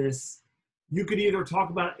in this. You could either talk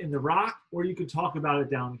about it in the rock or you could talk about it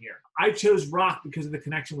down here. I chose rock because of the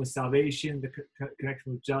connection with salvation, the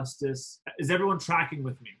connection with justice. Is everyone tracking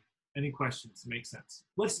with me? Any questions? Makes sense.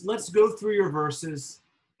 Let's go through your verses,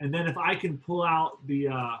 and then if I can pull out the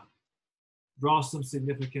draw some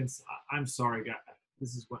significance. I'm sorry, guys.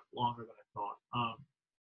 This is went longer than I thought.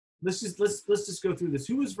 Let's just go through this.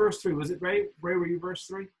 Who was verse 3? Was it Ray? Ray, were you verse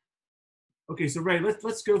 3? Okay, so Ray,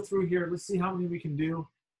 let's go through here. Let's see how many we can do,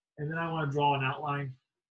 and then I want to draw an outline.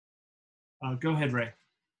 Go ahead, Ray.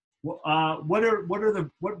 What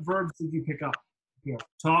verbs did you pick up here?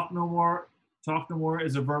 Talk no more. Talk no more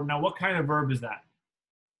is a verb. Now, what kind of verb is that?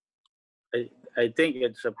 I think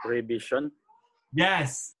it's a prohibition.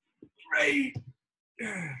 Yes, great.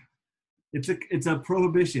 It's a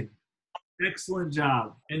prohibition. Excellent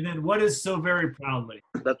job. And then what is so very proudly?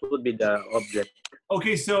 That would be the object.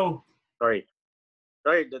 Okay, so Sorry,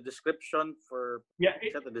 the description for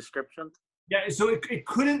is that the description? Yeah, so it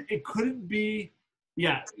couldn't be.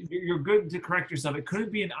 Yeah, you're good to correct yourself. It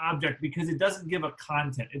couldn't be an object because it doesn't give a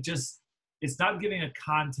content. It's not giving a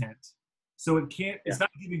content. So it can't. It's not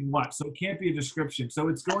giving what. So it can't be a description. So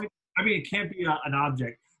it's going. I mean, it can't be an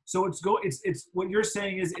object. So it's what you're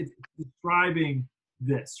saying is it's describing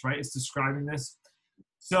this, right? It's describing this.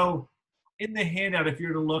 So in the handout, if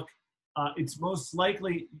you're to look, it's most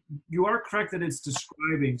likely you are correct that it's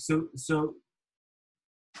describing. So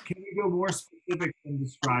can you go more specific than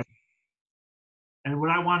describing? And what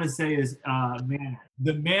I want to say is manner.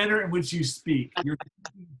 The manner in which you speak. You're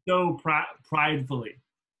speaking so pridefully.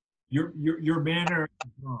 Your manner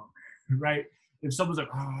is wrong, right? If someone's like,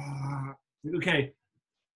 okay,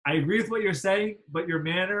 I agree with what you're saying, but your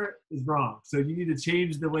manner is wrong. So you need to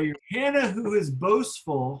change the way you're. Hannah, who is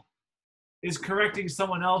boastful, is correcting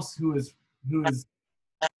someone else who is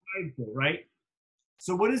prideful, right?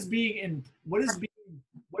 So what is being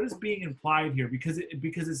implied here? Because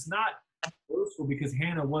it's not boastful, because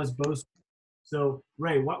Hannah was boastful. So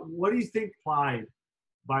Ray, what do you think implied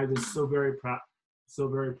by this so very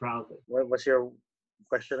proudly? What was your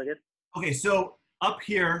question again? Okay, so up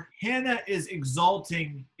here, Hannah is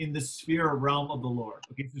exalting in the sphere or realm of the Lord.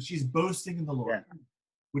 Okay, so she's boasting in the Lord,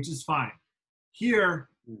 which is fine. Here,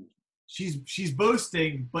 she's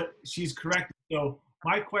boasting, but she's correct. So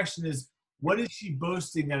my question is, what is she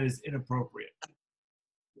boasting that is inappropriate?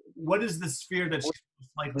 What is the sphere that she's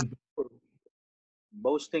most likely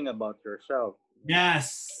boasting about yourself?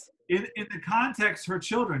 Yes. In the context, her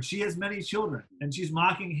children. She has many children, and she's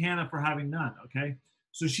mocking Hannah for having none, okay?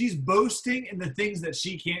 So she's boasting in the things that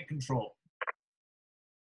she can't control.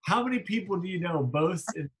 How many people do you know boast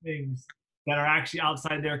in things that are actually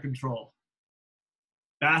outside their control?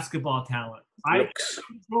 Basketball talent. I can't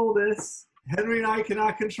control this. Henry and I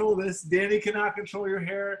cannot control this. Danny cannot control your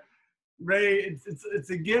hair. Ray, it's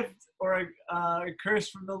a gift or a curse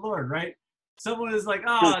from the Lord, right? Someone is like,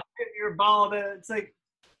 you're bald. It's like,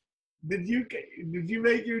 did you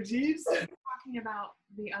make your jeans? Are you talking about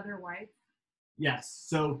the other wife? Yes.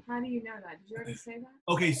 So how do you know that? Did you already say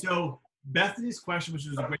that? Okay, so Bethany's question, which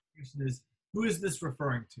was a great question, is who is this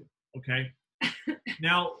referring to? Okay.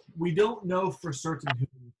 Now we don't know for certain who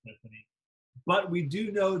is Bethany, but we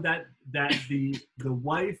do know that the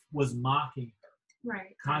wife was mocking her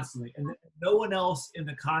constantly, and no one else in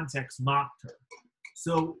the context mocked her.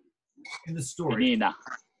 So in the story, Penina.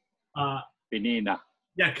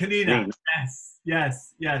 Yeah, Kanina.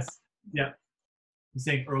 Yes. Yeah. I'm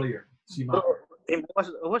saying earlier she mocked her.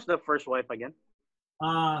 What's the first wife again?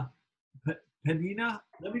 Penina.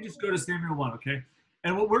 Let me just go to Samuel 1, okay?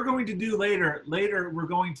 And what we're going to do later we're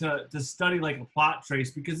going to study like a plot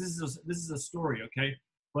trace, because this is a story, okay?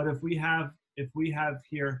 But if we have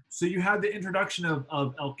here, so you have the introduction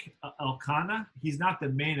of Elkanah. He's not the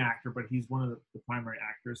main actor, but he's one of the primary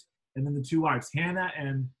actors. And then the two wives, Hannah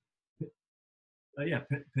and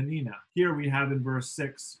Penina. Here we have in verse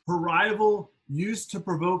 6, her rival used to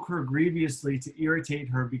provoke her grievously to irritate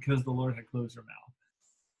her because the Lord had closed her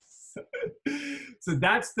mouth. So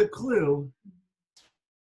that's the clue.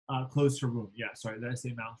 Closed her womb. Yeah, sorry, did I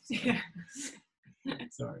say mouth? Yeah.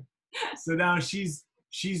 Sorry. So now she's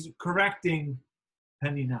correcting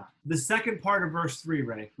Penina. The second part of verse 3,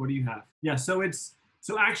 Ray, what do you have? Yeah, so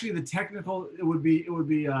actually the technical, it would be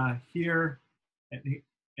here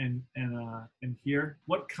and here.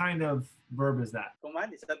 What kind of verb is that?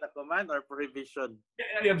 Command? Is that a command or prohibition?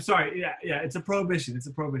 Yeah, I'm sorry. Yeah, it's a prohibition. It's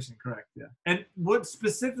a prohibition, correct. Yeah. And what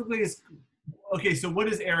specifically is, okay, so what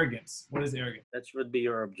is arrogance? What is arrogance? That would be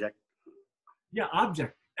your object. Yeah,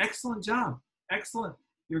 object. Excellent job. Excellent.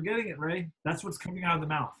 You're getting it, Ray. That's what's coming out of the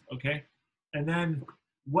mouth, okay? And then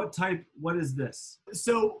what is this?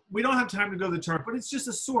 So we don't have time to go to the chart, but it's just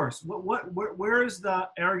a source. Where is the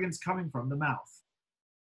arrogance coming from? The mouth.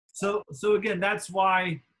 So again, that's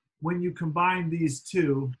why when you combine these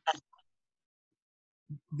two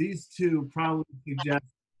probably suggest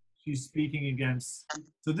she's speaking against.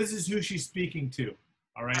 So this is who she's speaking to,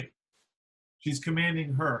 all right? She's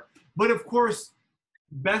commanding her. But of course,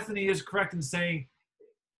 Bethany is correct in saying,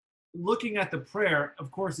 looking at the prayer,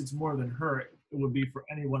 of course, it's more than her. It would be for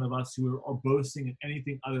any one of us who are boasting in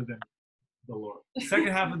anything other than the Lord.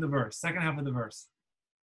 Second half of the verse.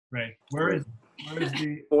 Ray, where is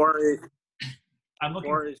the... I'm looking.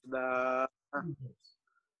 Four is the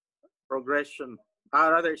progression,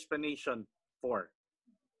 rather explanation. 4.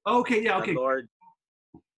 Okay, yeah, okay. The Lord.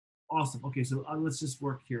 Awesome. Okay, so let's just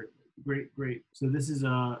work here. Great. So this is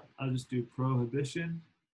I'll just do prohibition,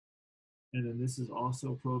 and then this is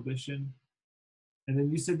also prohibition, and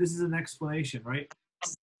then you said this is an explanation, right?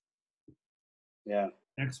 Yeah.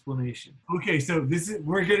 Explanation. Okay, so this is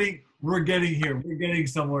we're getting here. We're getting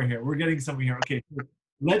somewhere here. Okay, so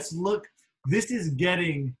let's look. This is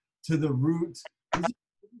getting to the root. This is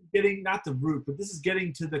getting not the root, but this is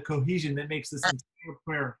getting to the cohesion that makes this entire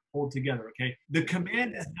prayer hold together. Okay, the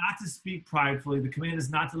command is not to speak pridefully. The command is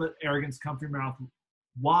not to let arrogance come from your mouth.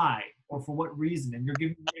 Why or for what reason? And you're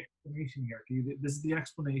giving the explanation here. Okay, this is the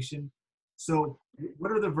explanation. So,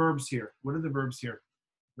 what are the verbs here?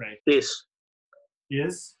 Ray?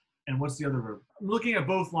 Is, and what's the other verb? I'm looking at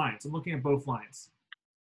both lines.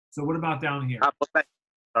 So what about down here?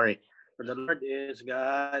 Sorry. For the Lord is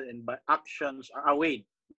God, and by actions are Wade.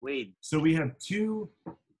 So we have two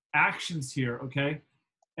actions here, okay?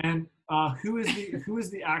 And who is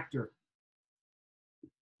the actor?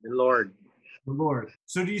 The Lord. The Lord.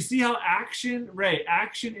 So do you see how action, Ray,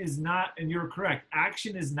 action is not, and you're correct,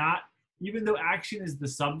 action is not, even though action is the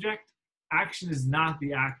subject, action is not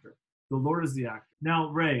the actor. The Lord is the actor. Now,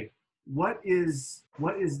 Ray, what is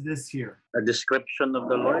this here? A description of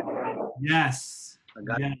the Lord? Yes.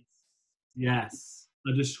 Yes.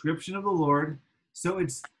 A description of the Lord. So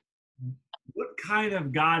it's, what kind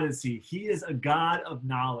of God is he? He is a God of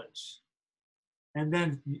knowledge. And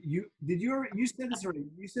then you said this already.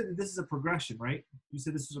 You said that this is a progression, right? You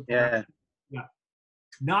said this is a progression. Yeah.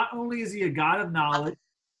 Not only is he a God of knowledge,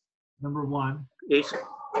 number one. Is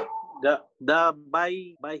the by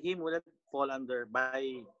him will it fall under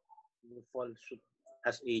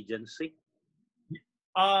as agency?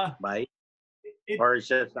 Or is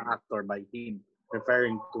just the actor by him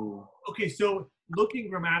referring to? Okay, so looking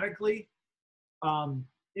grammatically,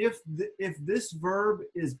 if this verb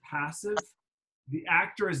is passive, the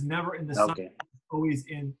actor is never in the subject. It's always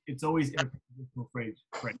in a prepositional phrase.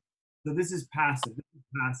 Right. So this is passive.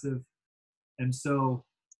 And so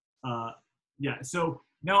so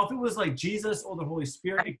now if it was like Jesus or the Holy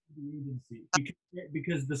Spirit, it could be agency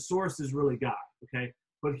because the source is really God. Okay,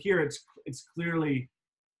 but here it's clearly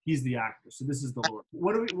he's the actor. So this is the Lord.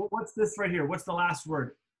 What's this right here? What's the last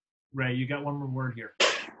word? Ray, you got one more word here.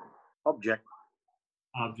 Object.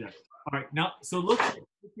 All right, now so look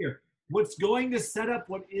here. What's going to set up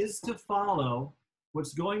what is to follow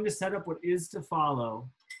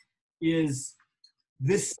is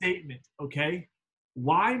this statement, okay?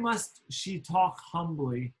 Why must she talk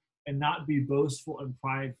humbly and not be boastful and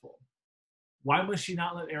prideful? Why must she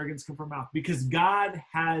not let arrogance come from her mouth? Because God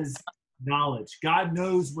has knowledge. God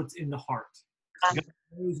knows what's in the heart. God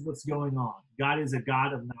knows what's going on. God is a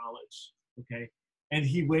God of knowledge, okay? And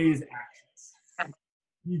he weighs actions.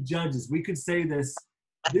 He judges. We could say this.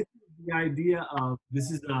 This is the idea of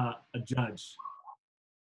this is a judge.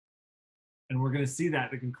 And we're going to see that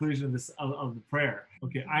at the conclusion of this of the prayer.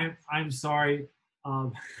 Okay, I'm sorry.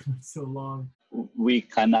 So long. We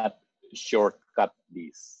cannot shortcut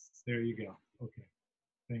this. There you go. Okay.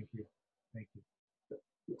 Thank you.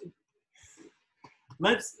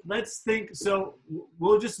 Let's think. So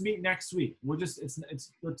we'll just meet next week. Let's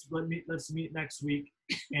meet next week.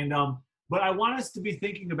 And but I want us to be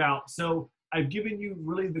thinking about. So I've given you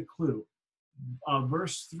really the clue.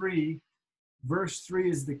 Verse 3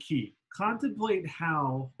 is the key. Contemplate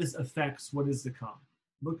how this affects what is to come.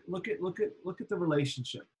 Look at the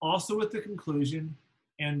relationship. Also with the conclusion,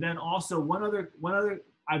 and then also one other.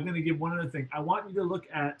 I'm going to give one other thing. I want you to look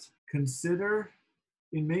at consider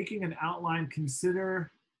in making an outline.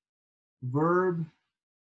 Consider verb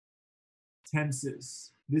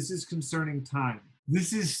tenses. This is concerning time.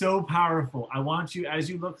 This is so powerful. I want you, as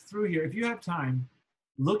you look through here, if you have time,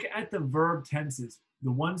 look at the verb tenses.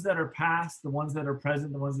 The ones that are past, the ones that are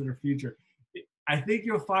present, the ones that are future. I think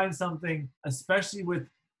you'll find something, especially with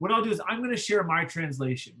what I'll do is I'm going to share my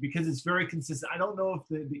translation because it's very consistent. I don't know if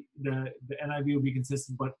the NIV will be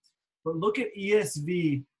consistent, but look at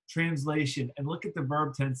ESV translation and look at the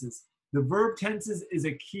verb tenses. The verb tenses is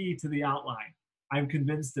a key to the outline. I'm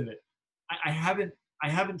convinced of it. I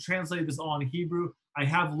haven't translated this all in Hebrew. I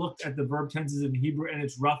have looked at the verb tenses in Hebrew, and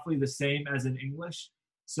it's roughly the same as in English.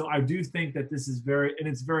 So I do think that this is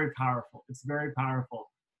it's very powerful. It's very powerful.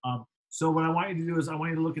 So what I want you to do is I want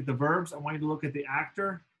you to look at the verbs. I want you to look at the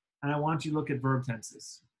actor, and I want you to look at verb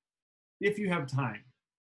tenses, if you have time.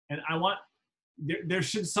 And I want there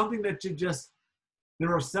should something that should just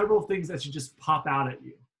there are several things that should just pop out at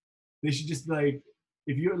you. They should just be like,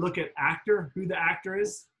 if you look at actor, who the actor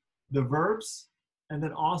is, the verbs, and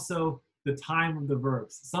then also the time of the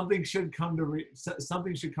verbs. Something should come to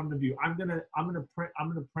view. I'm gonna print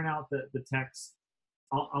out the text.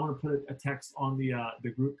 I want to put a text on the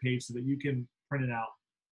group page so that you can print it out,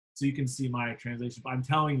 so you can see my translation. But I'm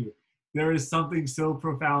telling you, there is something so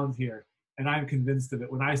profound here, and I'm convinced of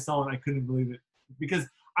it. When I saw it, I couldn't believe it, because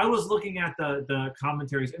I was looking at the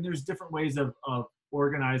commentaries, and there's different ways of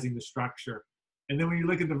organizing the structure. And then when you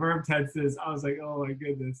look at the verb tenses, I was like, oh my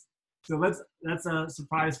goodness. So that's a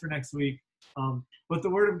surprise for next week. But the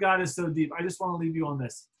Word of God is so deep. I just want to leave you on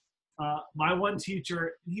this. My one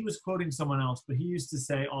teacher, he was quoting someone else, but he used to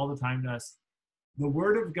say all the time to us, the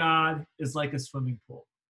Word of God is like a swimming pool.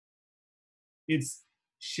 It's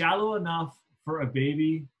shallow enough for a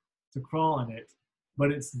baby to crawl in it, but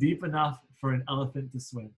it's deep enough for an elephant to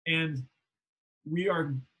swim. And we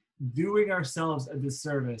are doing ourselves a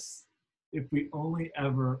disservice if we only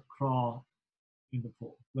ever crawl in the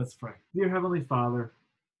pool. Let's pray. Dear Heavenly Father,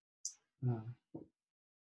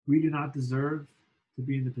 we do not deserve to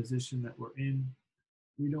be in the position that we're in.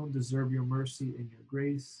 We don't deserve your mercy and your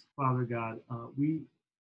grace. Father God, we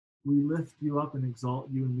lift you up and exalt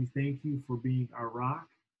you, and we thank you for being our rock.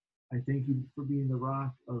 I thank you for being the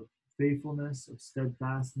rock of faithfulness, of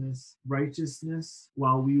steadfastness, righteousness,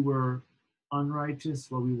 while we were unrighteous,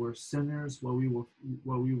 while we were sinners, while we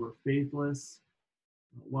were faithless,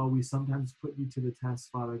 while we sometimes put you to the test,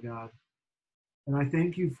 Father God. And I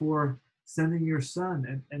thank you for sending your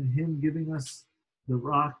Son and him giving us the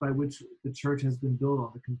rock by which the church has been built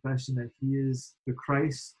on, the confession that he is the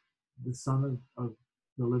Christ, the Son of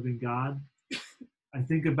the living God. I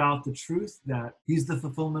think about the truth that he's the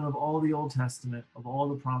fulfillment of all the Old Testament, of all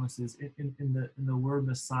the promises. In the word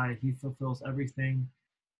Messiah, he fulfills everything,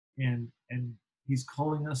 and he's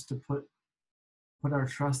calling us to put our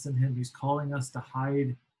trust in him. He's calling us to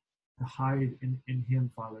hide in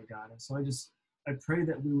him, Father God. And so I pray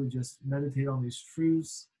that we would just meditate on these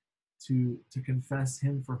truths, to confess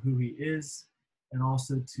him for who he is, and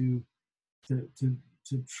also to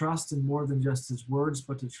trust in more than just his words,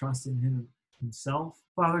 but to trust in him himself.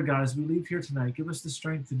 Father God, as we leave here tonight, give us the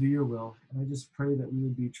strength to do your will. And I just pray that we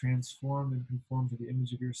would be transformed and conformed to the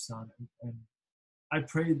image of your Son. And I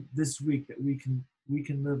pray this week that we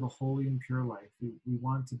can live a holy and pure life. We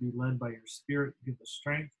want to be led by your Spirit. Give us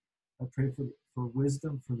strength. I pray for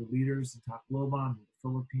wisdom for the leaders in Tacloban, in the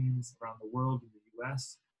Philippines, around the world, in the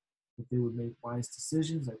U.S., that they would make wise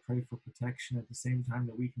decisions. I pray for protection at the same time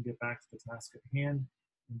that we can get back to the task at hand,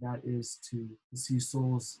 and that is to see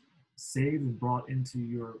souls saved and brought into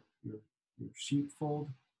your sheepfold,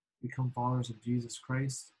 become followers of Jesus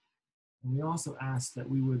Christ. And we also ask that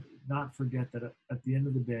we would not forget that at the end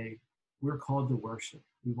of the day, we're called to worship.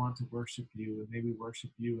 We want to worship you, and may we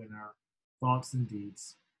worship you in our thoughts and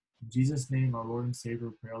deeds. In Jesus' name, our Lord and Savior,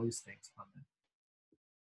 we pray all these things. Amen.